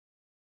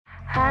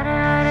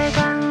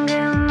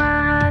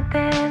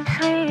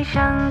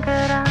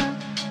Shankara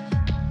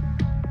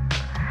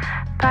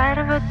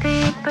Parvati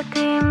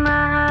Pati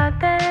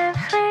Mahadev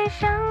Sri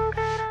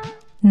Shankara.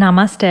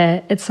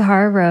 Namaste, it's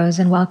Sahara Rose,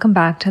 and welcome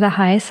back to the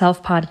Highest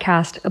Self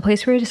Podcast, a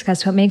place where we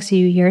discuss what makes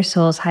you your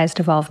soul's highest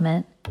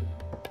evolvement.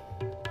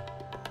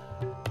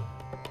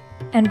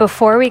 And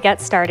before we get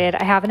started,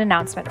 I have an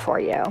announcement for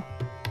you.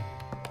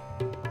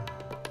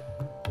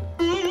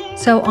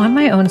 So on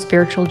my own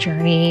spiritual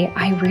journey,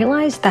 I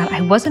realized that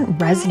I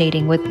wasn't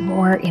resonating with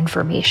more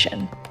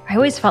information. I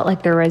always felt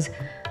like there was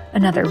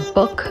another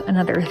book,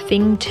 another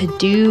thing to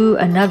do,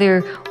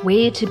 another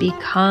way to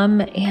become,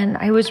 and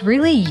I was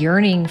really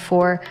yearning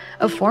for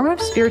a form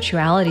of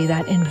spirituality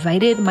that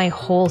invited my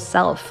whole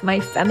self, my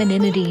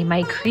femininity,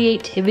 my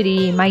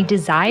creativity, my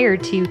desire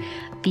to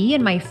be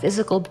in my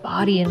physical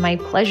body, in my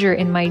pleasure,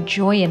 in my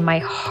joy, in my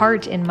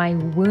heart, in my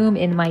womb,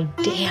 in my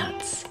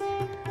dance.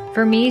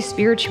 For me,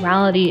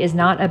 spirituality is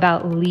not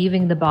about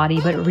leaving the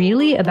body, but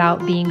really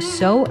about being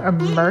so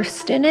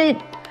immersed in it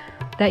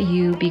that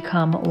you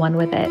become one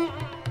with it.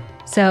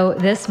 So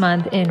this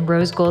month in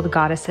Rose Gold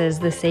Goddesses,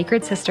 the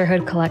Sacred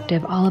Sisterhood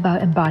Collective, all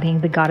about embodying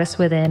the goddess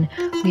within,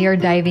 we are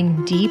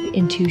diving deep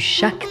into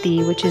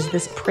Shakti, which is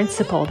this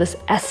principle, this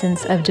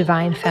essence of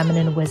divine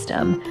feminine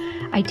wisdom.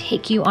 I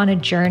take you on a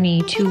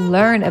journey to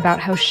learn about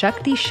how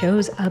Shakti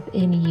shows up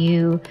in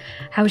you,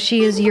 how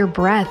she is your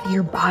breath,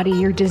 your body,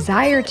 your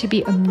desire to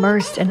be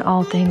immersed in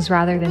all things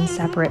rather than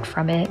separate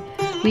from it.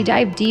 We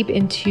dive deep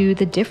into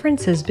the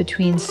differences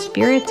between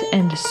spirit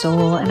and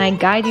soul, and I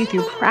guide you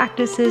through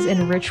practices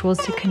and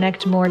rituals to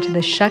connect more to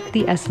the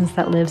Shakti essence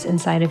that lives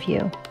inside of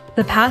you.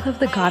 The path of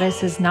the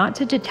goddess is not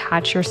to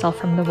detach yourself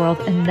from the world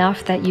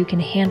enough that you can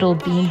handle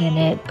being in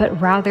it, but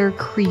rather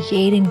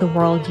creating the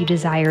world you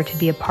desire to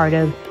be a part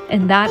of.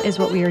 And that is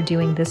what we are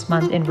doing this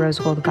month in Rose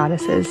Gold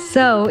Goddesses.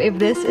 So if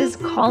this is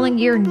calling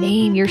your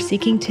name, you're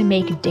seeking to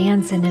make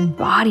dance and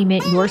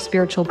embodiment your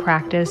spiritual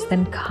practice,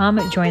 then come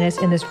join us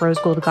in this Rose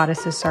Gold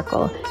Goddesses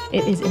circle.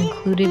 It is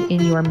included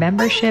in your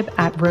membership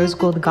at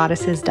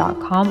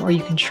rosegoldgoddesses.com, or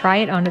you can try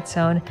it on its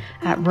own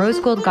at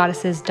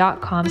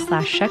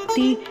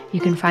rosegoldgoddesses.com/Shakti.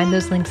 You can find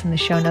those links in the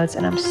show notes,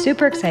 and I'm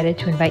super excited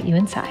to invite you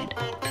inside.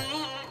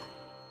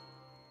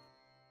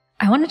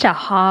 I wanted to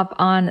hop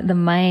on the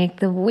mic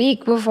the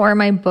week before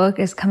my book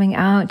is coming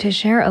out to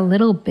share a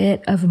little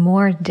bit of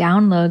more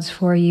downloads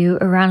for you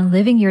around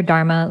living your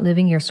Dharma,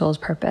 living your soul's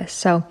purpose.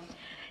 So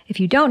if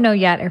you don't know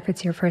yet, or if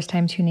it's your first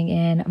time tuning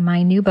in,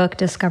 my new book,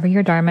 Discover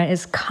Your Dharma,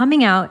 is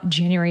coming out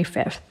January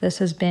 5th. This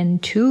has been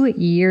 2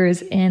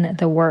 years in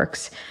the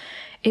works.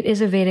 It is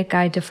a Vedic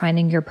guide to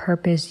finding your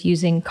purpose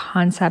using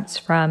concepts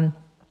from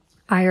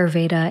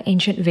Ayurveda,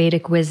 ancient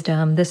Vedic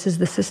wisdom. This is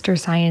the sister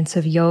science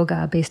of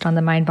yoga based on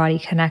the mind-body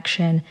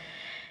connection,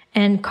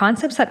 and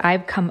concepts that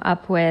I've come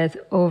up with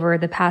over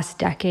the past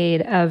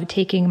decade of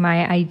taking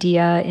my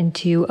idea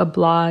into a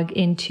blog,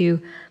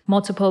 into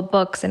multiple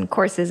books and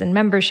courses and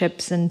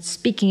memberships and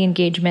speaking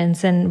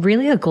engagements, and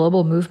really a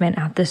global movement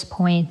at this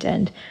point.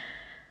 And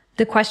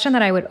the question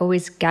that I would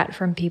always get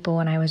from people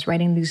when I was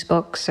writing these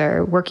books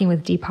or working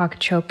with Deepak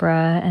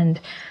Chopra and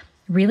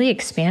really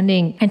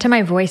expanding into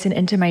my voice and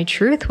into my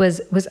truth was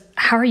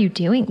how are you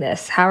doing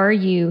this? How are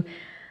you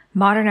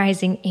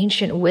modernizing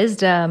ancient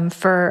wisdom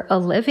for a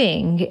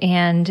living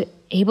and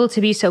able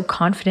to be so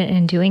confident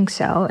in doing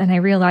so? And I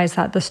realized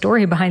that the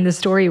story behind the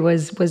story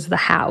was the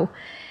how.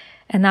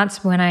 And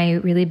that's when I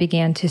really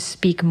began to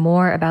speak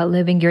more about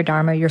living your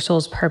Dharma, your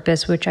soul's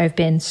purpose, which I've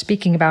been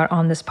speaking about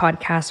on this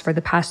podcast for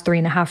the past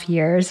 3.5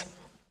 years,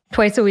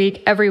 twice a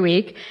week, every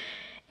week.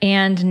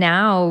 And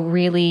now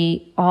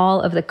really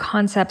all of the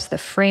concepts, the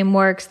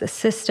frameworks, the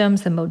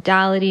systems, the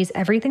modalities,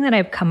 everything that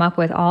I've come up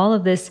with, all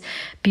of this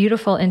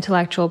beautiful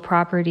intellectual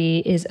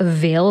property is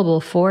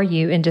available for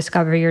you in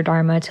Discover Your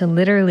Dharma to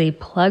literally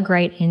plug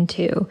right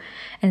into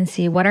and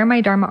see, what are my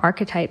Dharma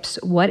archetypes?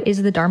 What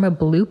is the Dharma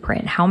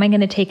blueprint? How am I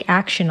going to take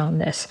action on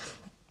this?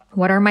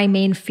 What are my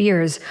main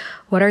fears?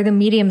 What are the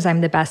mediums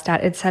I'm the best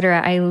at,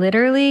 etc.? I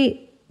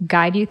literally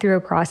guide you through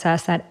a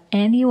process that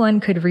anyone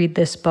could read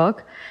this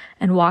book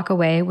and walk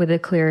away with a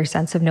clearer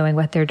sense of knowing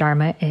what their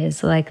Dharma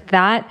is like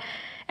that.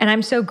 And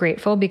I'm so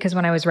grateful because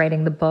when I was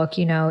writing the book,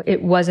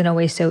 it wasn't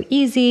always so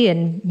easy,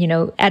 and,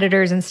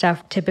 editors and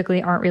stuff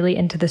typically aren't really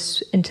into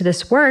this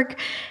work.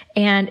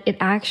 And it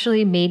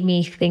actually made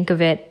me think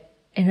of it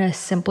in a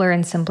simpler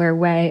and simpler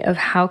way of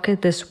how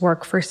could this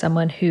work for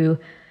someone who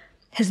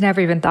has never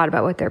even thought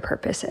about what their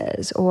purpose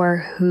is,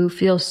 or who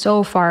feels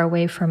so far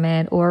away from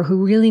it, or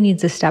who really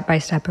needs a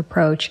step-by-step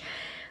approach.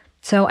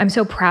 So I'm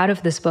so proud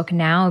of this book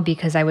now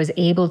because I was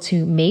able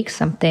to make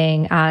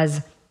something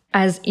as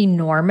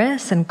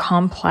enormous and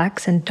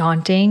complex and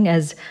daunting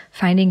as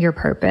finding your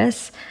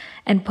purpose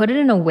and put it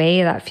in a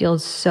way that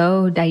feels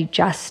so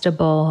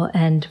digestible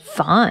and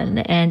fun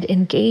and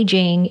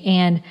engaging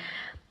and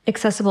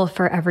accessible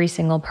for every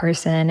single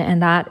person.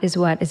 And that is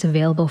what is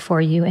available for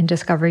you in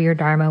Discover Your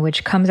Dharma,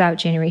 which comes out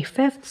January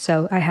 5th.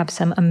 So I have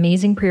some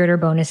amazing pre-order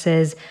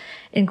bonuses,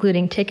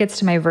 including tickets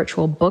to my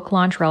virtual book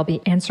launch where I'll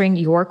be answering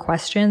your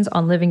questions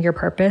on living your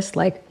purpose.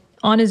 Like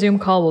on a Zoom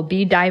call, we'll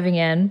be diving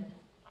in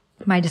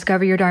my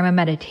Discover Your Dharma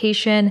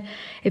meditation.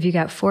 If you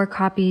get 4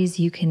 copies,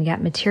 you can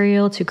get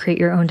material to create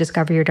your own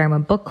Discover Your Dharma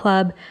book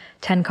club,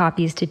 10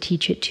 copies to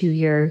teach it to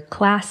your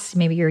class,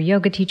 maybe your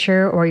yoga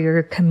teacher or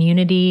your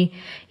community,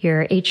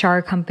 your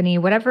HR company,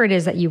 whatever it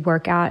is that you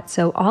work at.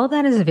 So all of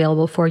that is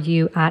available for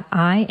you at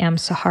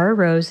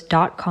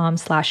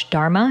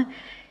iamsahararose.com/dharma,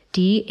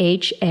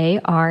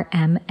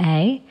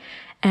 DHARMA.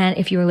 And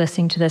if you're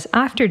listening to this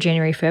after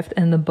January 5th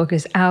and the book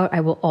is out, I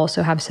will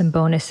also have some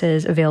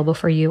bonuses available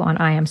for you on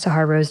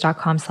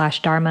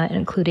iamsahararose.com/dharma,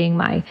 including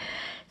my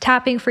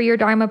tapping for your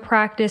Dharma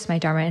practice, my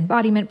Dharma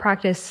embodiment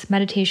practice,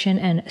 meditation,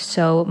 and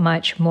so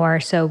much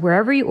more. So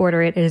wherever you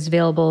order it, it is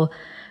available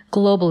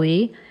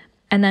globally.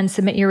 And then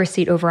submit your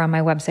receipt over on my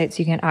website so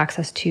you can get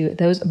access to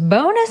those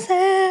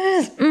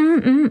bonuses.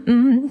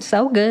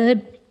 So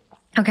good.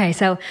 Okay,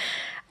 so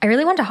I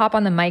really want to hop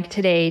on the mic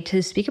today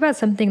to speak about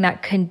something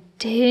that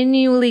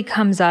continually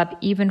comes up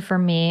even for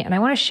me. And I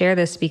want to share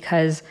this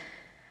because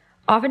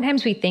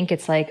oftentimes we think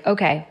it's like,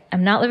 okay,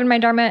 I'm not living my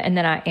Dharma and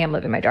then I am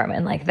living my Dharma.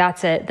 And like,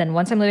 that's it. Then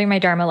once I'm living my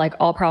Dharma, like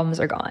all problems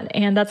are gone.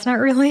 And that's not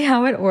really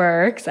how it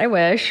works. I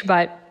wish,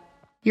 but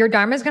your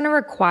Dharma is going to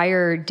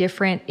require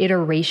different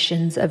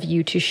iterations of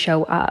you to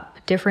show up,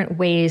 different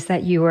ways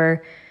that you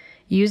are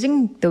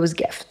using those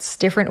gifts,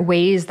 different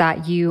ways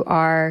that you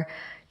are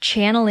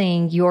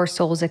channeling your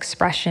soul's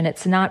expression.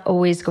 It's not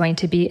always going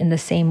to be in the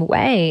same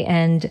way.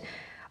 And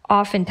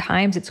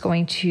oftentimes it's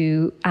going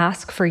to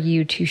ask for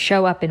you to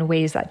show up in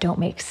ways that don't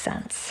make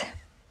sense.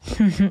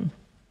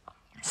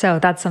 So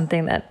that's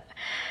something that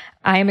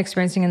I am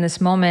experiencing in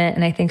this moment.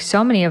 And I think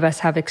so many of us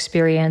have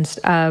experienced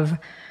of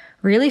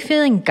really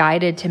feeling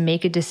guided to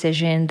make a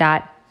decision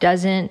that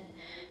doesn't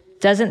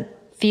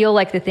feel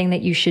like the thing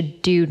that you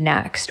should do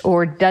next,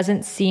 or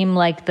doesn't seem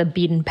like the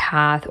beaten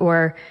path,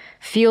 or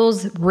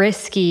feels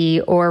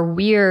risky or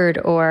weird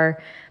or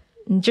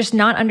just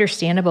not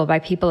understandable by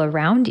people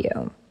around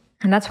you.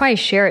 And that's why I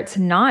share it's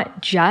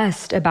not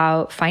just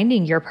about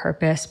finding your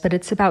purpose, but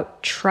it's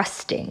about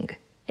trusting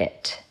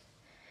it.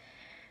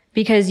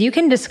 Because you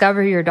can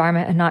discover your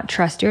Dharma and not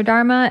trust your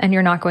Dharma, and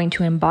you're not going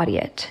to embody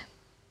it.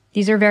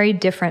 These are very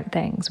different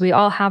things. We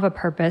all have a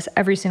purpose.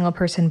 Every single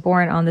person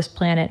born on this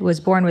planet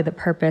was born with a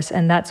purpose,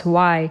 and that's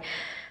why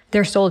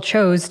their soul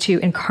chose to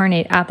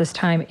incarnate at this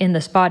time in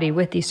this body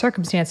with these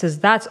circumstances.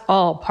 That's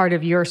all part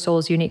of your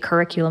soul's unique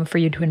curriculum for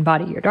you to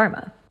embody your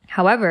Dharma.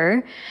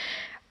 However,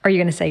 are you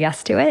going to say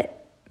yes to it?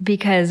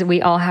 Because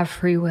we all have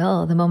free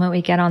will. The moment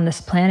we get on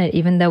this planet,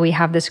 even though we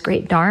have this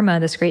great Dharma,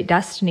 this great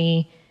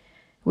destiny,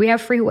 we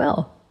have free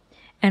will.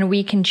 And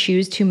we can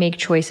choose to make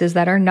choices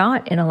that are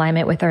not in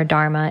alignment with our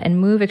Dharma and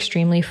move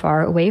extremely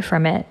far away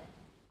from it.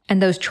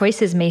 And those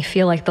choices may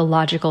feel like the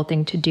logical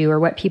thing to do, or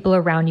what people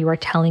around you are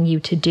telling you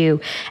to do.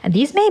 And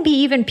these may be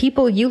even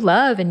people you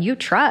love and you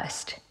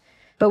trust.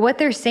 But what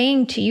they're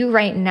saying to you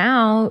right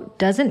now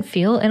doesn't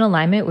feel in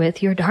alignment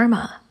with your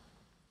Dharma.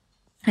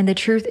 And the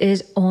truth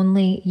is,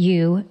 only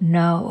you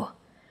know.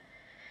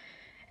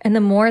 And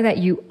the more that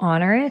you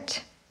honor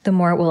it, the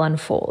more it will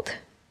unfold.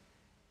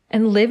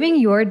 And living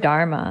your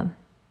Dharma,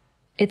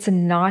 it's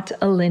not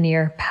a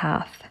linear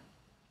path.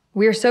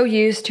 We are so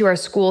used to our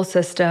school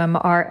system,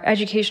 our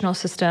educational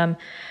system,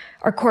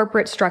 our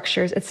corporate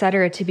structures, et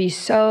cetera, to be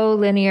so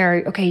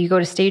linear. Okay, you go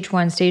to stage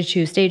 1, stage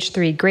 2, stage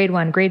 3, grade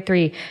 1, grade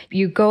 3.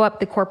 You go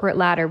up the corporate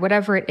ladder,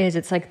 whatever it is.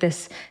 It's like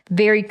this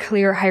very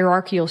clear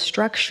hierarchical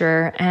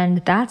structure. And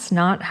that's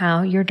not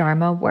how your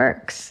Dharma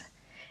works.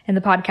 In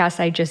the podcast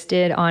I just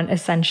did on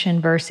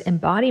ascension versus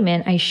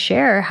embodiment, I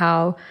share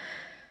how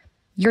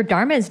your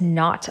Dharma is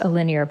not a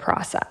linear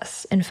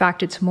process. In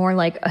fact, it's more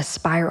like a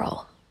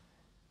spiral.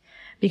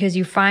 Because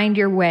you find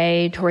your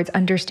way towards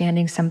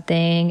understanding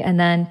something, and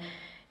then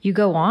you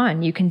go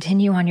on, you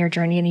continue on your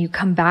journey, and you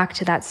come back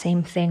to that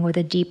same thing with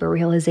a deeper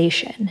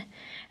realization.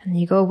 And then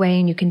you go away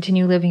and you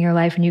continue living your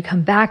life, and you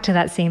come back to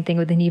that same thing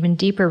with an even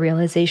deeper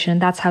realization.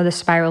 That's how the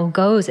spiral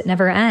goes. It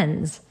never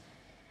ends.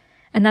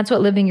 And that's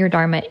what living your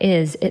Dharma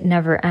is. It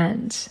never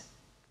ends.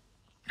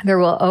 There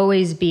will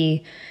always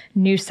be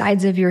new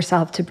sides of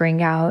yourself to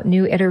bring out,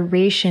 new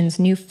iterations,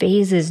 new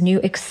phases, new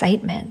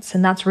excitements.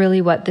 And that's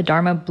really what the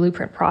Dharma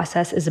blueprint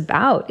process is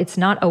about. It's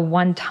not a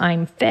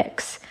one-time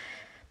fix.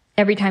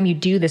 Every time you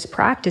do this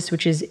practice,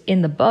 which is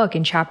in the book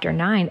in chapter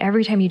 9,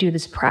 every time you do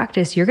this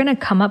practice, you're going to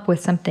come up with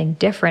something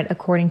different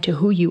according to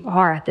who you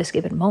are at this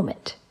given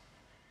moment.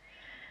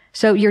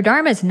 So your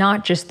Dharma is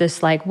not just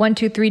this like 1,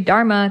 2, 3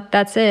 Dharma,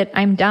 that's it,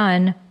 I'm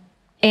done.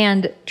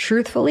 And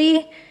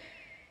truthfully,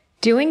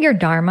 doing your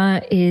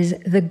Dharma is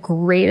the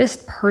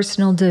greatest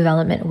personal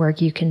development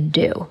work you can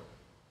do.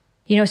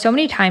 You know, so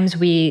many times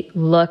we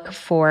look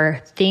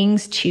for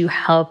things to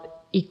help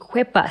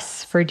equip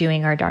us for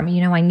doing our Dharma.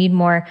 You know, I need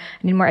more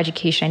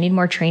education, I need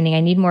more training, I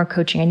need more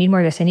coaching, I need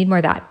more this, I need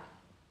more that.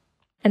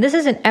 And this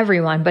isn't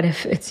everyone, but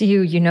if it's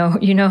you, you know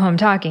who I'm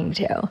talking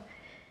to.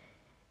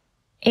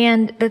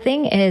 And the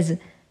thing is,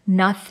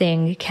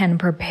 nothing can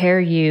prepare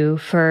you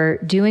for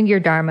doing your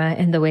Dharma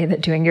in the way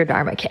that doing your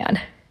Dharma can.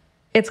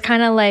 It's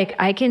kind of like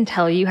I can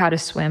tell you how to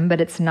swim,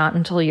 but it's not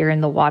until you're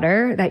in the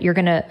water that you're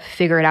going to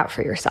figure it out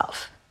for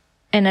yourself.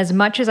 And as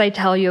much as I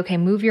tell you, okay,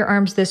 move your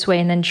arms this way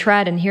and then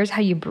tread, and here's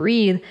how you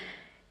breathe,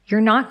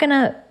 you're not going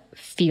to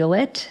feel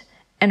it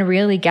and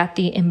really get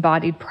the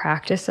embodied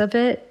practice of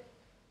it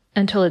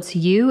until it's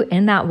you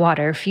in that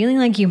water, feeling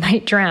like you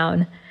might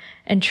drown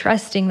and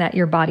trusting that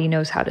your body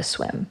knows how to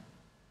swim.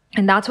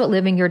 And that's what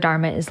living your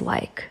Dharma is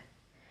like.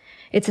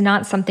 It's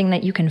not something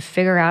that you can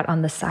figure out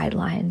on the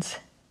sidelines.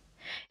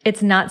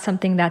 It's not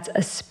something that's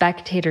a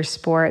spectator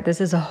sport.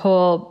 This is a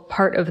whole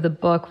part of the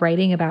book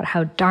writing about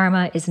how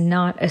Dharma is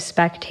not a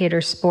spectator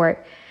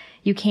sport.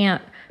 You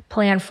can't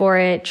plan for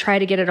it, try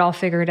to get it all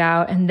figured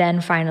out, and then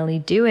finally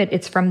do it.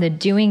 It's from the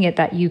doing it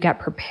that you get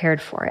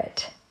prepared for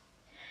it.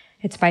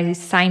 It's by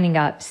signing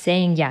up,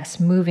 saying yes,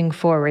 moving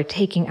forward,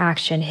 taking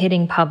action,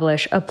 hitting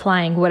publish,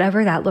 applying,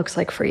 whatever that looks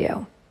like for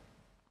you.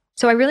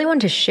 So I really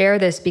wanted to share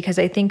this because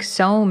I think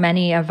so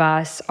many of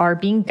us are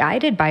being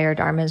guided by our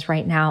dharmas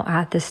right now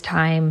at this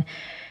time,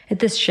 at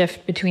this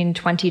shift between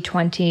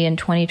 2020 and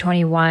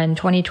 2021,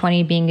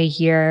 2020 being a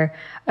year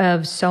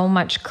of so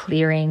much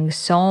clearing,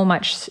 so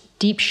much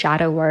deep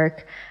shadow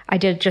work. I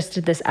did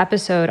this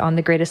episode on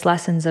the greatest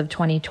lessons of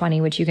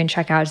 2020, which you can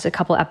check out just a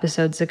couple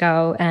episodes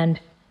ago. And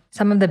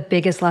some of the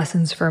biggest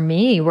lessons for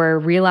me were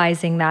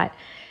realizing that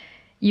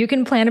you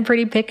can plan a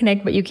pretty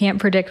picnic, but you can't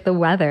predict the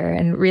weather.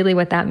 And really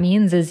what that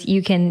means is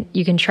you can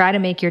try to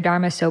make your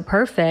dharma so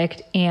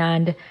perfect,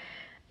 and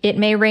it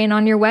may rain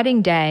on your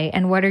wedding day.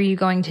 And what are you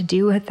going to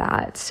do with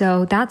that?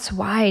 So that's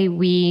why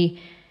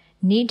we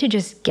need to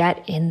just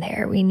get in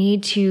there. We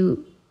need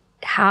to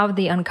have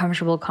the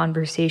uncomfortable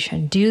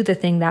conversation, do the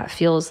thing that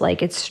feels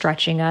like it's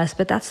stretching us,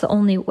 but that's the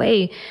only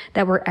way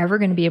that we're ever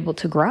going to be able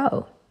to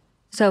grow.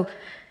 So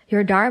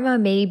your dharma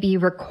may be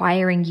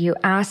requiring you,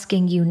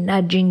 asking you,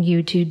 nudging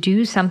you to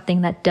do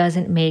something that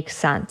doesn't make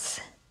sense.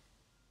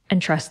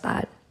 And trust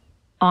that.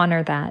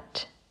 Honor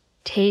that.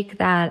 Take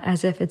that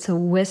as if it's a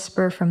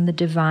whisper from the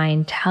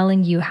divine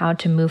telling you how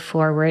to move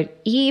forward,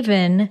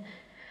 even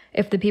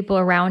if the people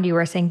around you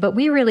are saying, but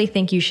we really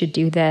think you should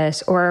do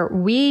this, or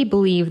we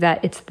believe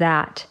that it's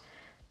that.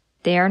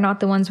 They are not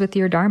the ones with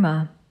your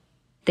dharma.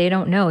 They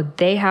don't know.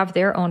 They have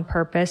their own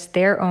purpose,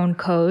 their own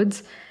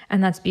codes,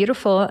 and that's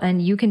beautiful.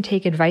 And you can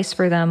take advice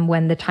for them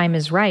when the time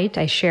is right.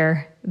 I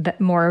share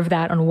more of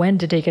that on when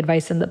to take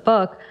advice in the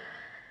book.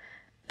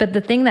 But the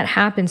thing that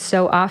happens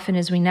so often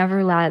is we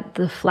never let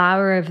the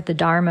flower of the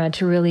dharma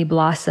to really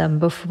blossom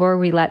before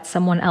we let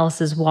someone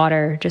else's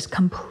water just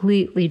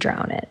completely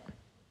drown it.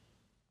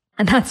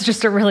 And that's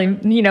just a really,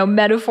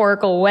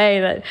 metaphorical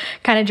way that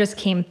kind of just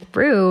came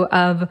through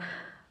of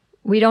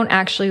we don't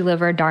actually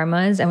live our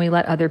dharmas and we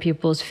let other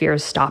people's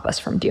fears stop us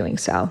from doing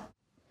so.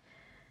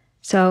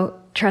 So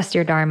trust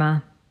your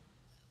dharma,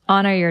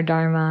 honor your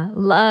dharma,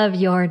 love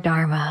your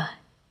dharma.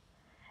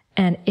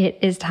 And it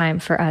is time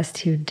for us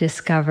to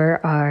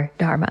discover our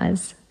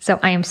dharmas. So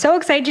I am so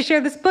excited to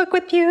share this book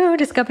with you,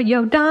 Discover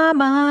Your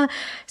Dharma.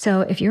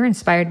 So if you're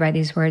inspired by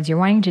these words, you're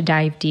wanting to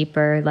dive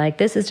deeper, like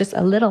this is just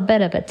a little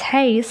bit of a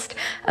taste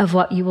of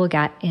what you will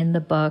get in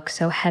the book.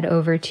 So head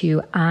over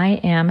to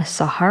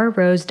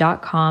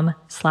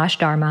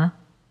iamsahararose.com/dharma.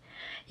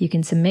 You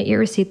can submit your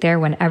receipt there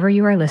whenever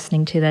you are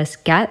listening to this.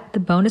 Get the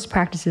bonus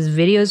practices,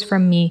 videos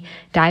from me,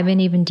 dive in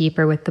even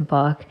deeper with the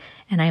book.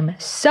 And I'm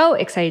so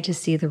excited to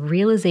see the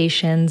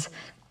realizations,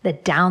 the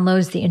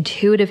downloads, the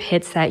intuitive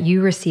hits that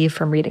you receive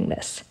from reading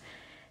this.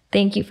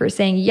 Thank you for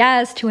saying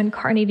yes to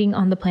incarnating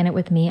on the planet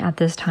with me at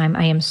this time.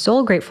 I am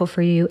so grateful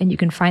for you, and you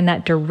can find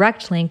that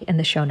direct link in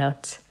the show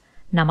notes.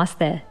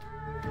 Namaste.